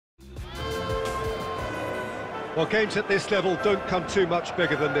Well, games at this level don't come too much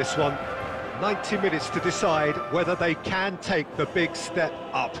bigger than this one. 90 minutes to decide whether they can take the big step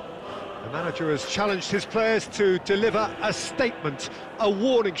up. The manager has challenged his players to deliver a statement, a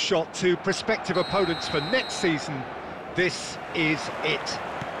warning shot to prospective opponents for next season. This is it.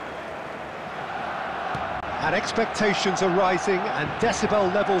 And expectations are rising and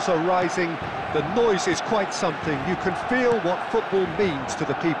decibel levels are rising. The noise is quite something. You can feel what football means to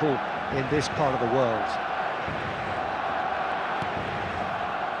the people in this part of the world.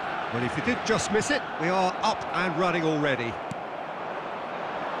 Well, if you did just miss it, we are up and running already.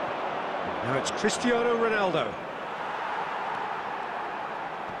 Now it's Cristiano Ronaldo.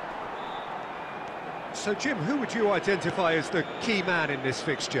 So, Jim, who would you identify as the key man in this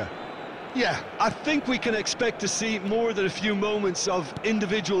fixture? Yeah, I think we can expect to see more than a few moments of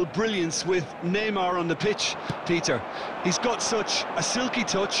individual brilliance with Neymar on the pitch, Peter. He's got such a silky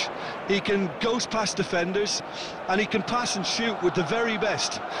touch, he can ghost past defenders, and he can pass and shoot with the very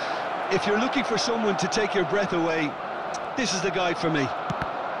best. If you're looking for someone to take your breath away, this is the guy for me.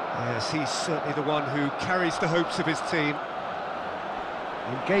 Yes, he's certainly the one who carries the hopes of his team.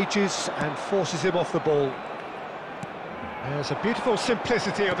 Engages and forces him off the ball. There's a beautiful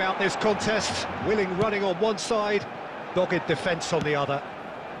simplicity about this contest. Willing running on one side, dogged defence on the other.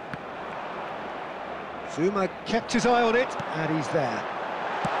 Zuma kept his eye on it, and he's there.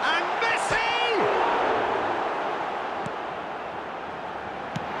 And Messi!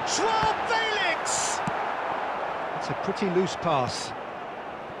 Joao Felix! It's a pretty loose pass.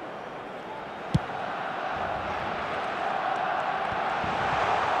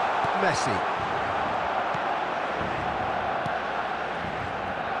 Messi.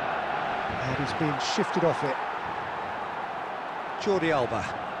 And he's been shifted off it. Jordi Alba.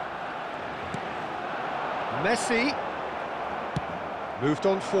 Messi. Moved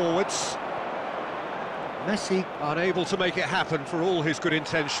on forwards. Messi unable to make it happen for all his good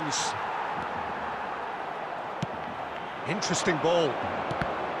intentions. Interesting ball.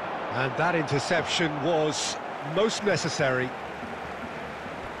 And that interception was most necessary.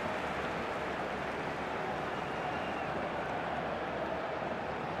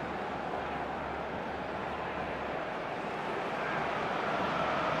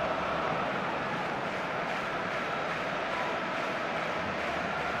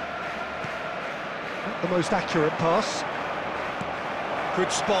 The most accurate pass.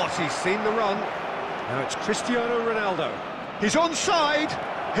 Good spot, he's seen the run. Now it's Cristiano Ronaldo. He's onside!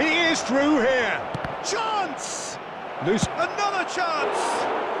 He is through here! Chance! Loose, another chance!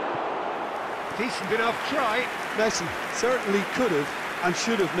 Decent enough try. Messi certainly could have and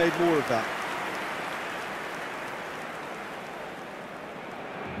should have made more of that.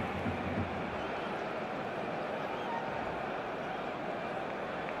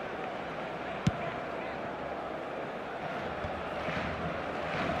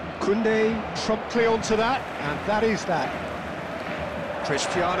 Koundé promptly onto that, and that is that.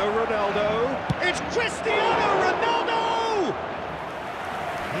 Cristiano Ronaldo. It's Cristiano Ronaldo!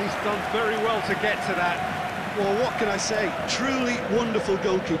 He's done very well to get to that. Well, what can I say? Truly wonderful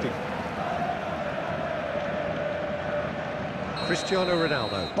goalkeeping. Cristiano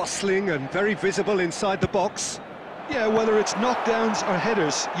Ronaldo, bustling and very visible inside the box. Yeah, whether it's knockdowns or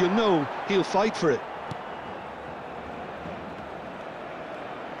headers, you know he'll fight for it.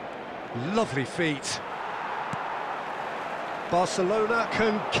 Lovely feet. Barcelona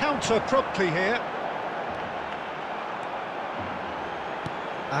can counter promptly here.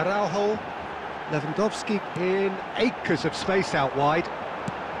 Araujo, Lewandowski in acres of space out wide.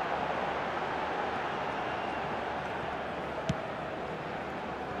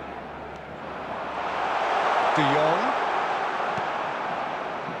 De Jong.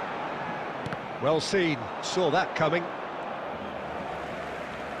 Well seen, saw that coming.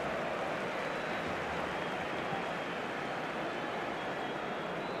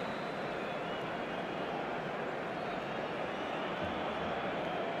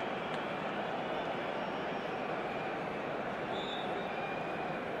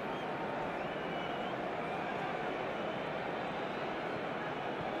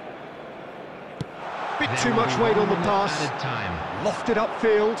 Bit too much weight on the pass, lofted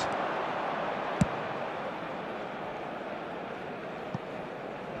upfield.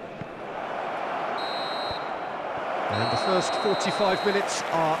 And the first 45 minutes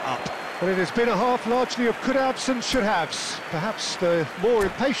are up. Well, it has been a half largely of could-haves and should-haves. Perhaps the more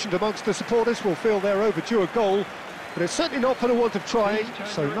impatient amongst the supporters will feel they're overdue a goal, but it's certainly not for the want of trying,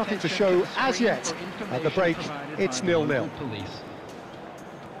 so nothing to show as yet. At the break, it's 0-0.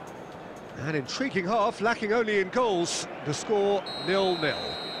 An intriguing half, lacking only in goals. The score 0-0.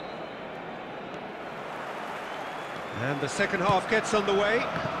 And the second half gets underway.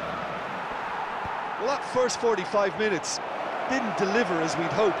 Well, that first 45 minutes didn't deliver as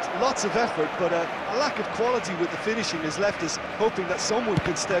we'd hoped. Lots of effort, but a lack of quality with the finishing has left us hoping that someone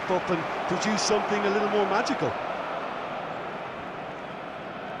could step up and produce something a little more magical.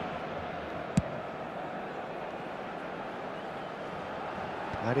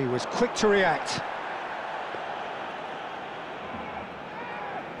 And he was quick to react.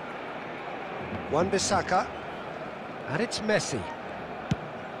 Wan-Bissaka. And it's Messi.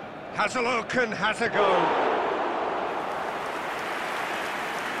 Has a look and has a go.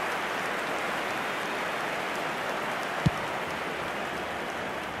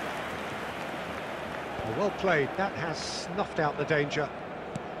 Well played. That has snuffed out the danger.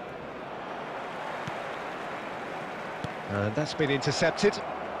 And that's been intercepted.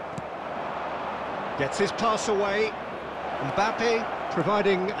 Gets his pass away. Mbappe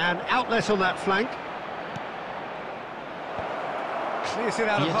providing an outlet on that flank. Clears it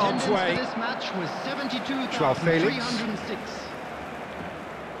out of harm's way. This match was 72,306.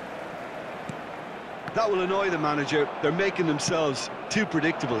 That will annoy the manager. They're making themselves too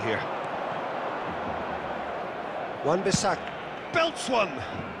predictable here. Wan-Bissaka belts one.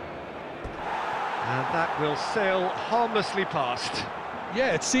 And that will sail harmlessly past.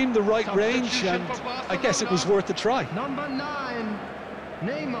 Yeah, it seemed the right range, and I guess it was worth a try. Number 9,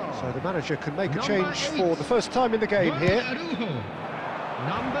 Neymar. So the manager can make a Number change 8, for the first time in the game here.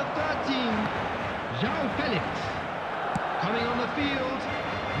 Number 13, João Felix. Coming on the field,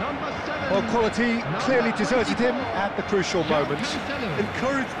 number 7. Well, quality clearly deserted him at the crucial moment.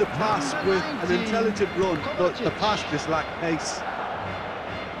 Encouraged the pass with an intelligent run, but the pass just lacked pace.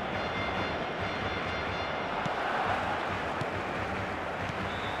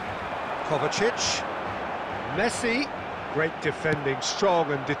 Kovacic. Messi. Great defending,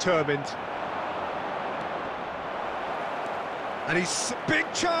 strong and determined. And he's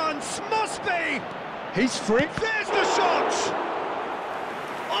big chance, must be! He's free. There's the shot!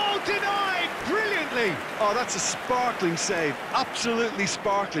 Oh, denied brilliantly! Oh, that's a sparkling save, absolutely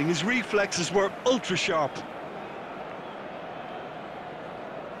sparkling. His reflexes were ultra sharp.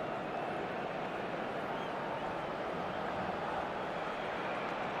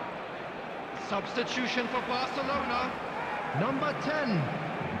 Substitution for Barcelona. Number 10,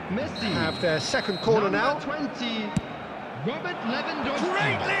 Messi. Have their second corner now. Number 20, Robert Lewandowski.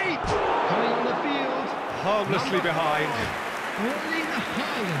 Great lead! Coming on the field. Harmlessly Number behind. 5, Erling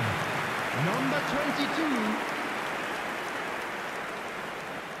Haaland. Number 22.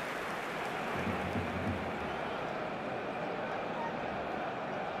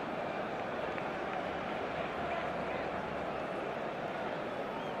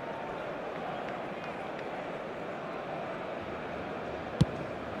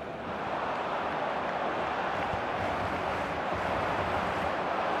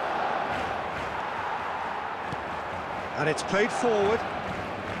 And it's played forward.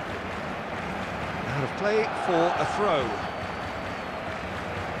 Out of play for a throw.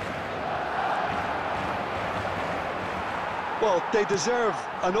 Well, they deserve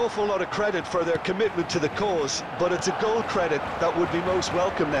an awful lot of credit for their commitment to the cause, but it's a goal credit that would be most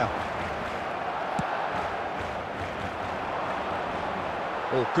welcome now.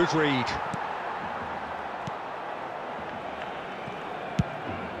 Oh, good read.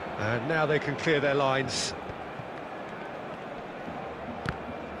 And now they can clear their lines.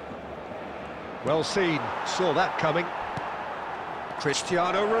 Well seen, saw that coming.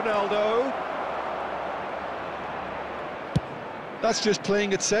 Cristiano Ronaldo. That's just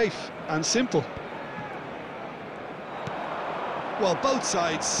playing it safe and simple. Well, both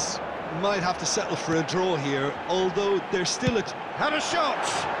sides might have to settle for a draw here, although there's still a... Had a shot!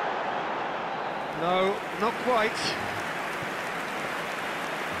 No, not quite.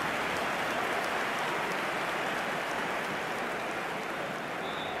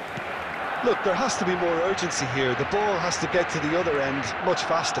 Look, there has to be more urgency here. The ball has to get to the other end much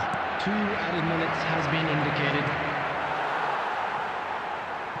faster. 2 added minutes has been indicated.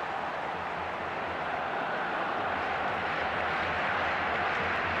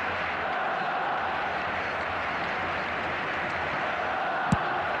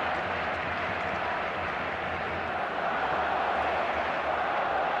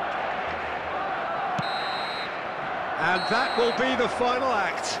 And that will be the final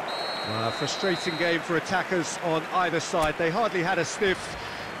act. A frustrating game for attackers on either side. They hardly had a sniff.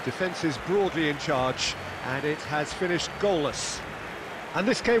 Defence is broadly in charge, and it has finished goalless. And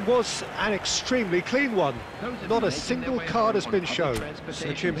this game was an extremely clean one. Not a single card has been shown.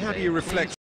 So, Jim, how do you reflect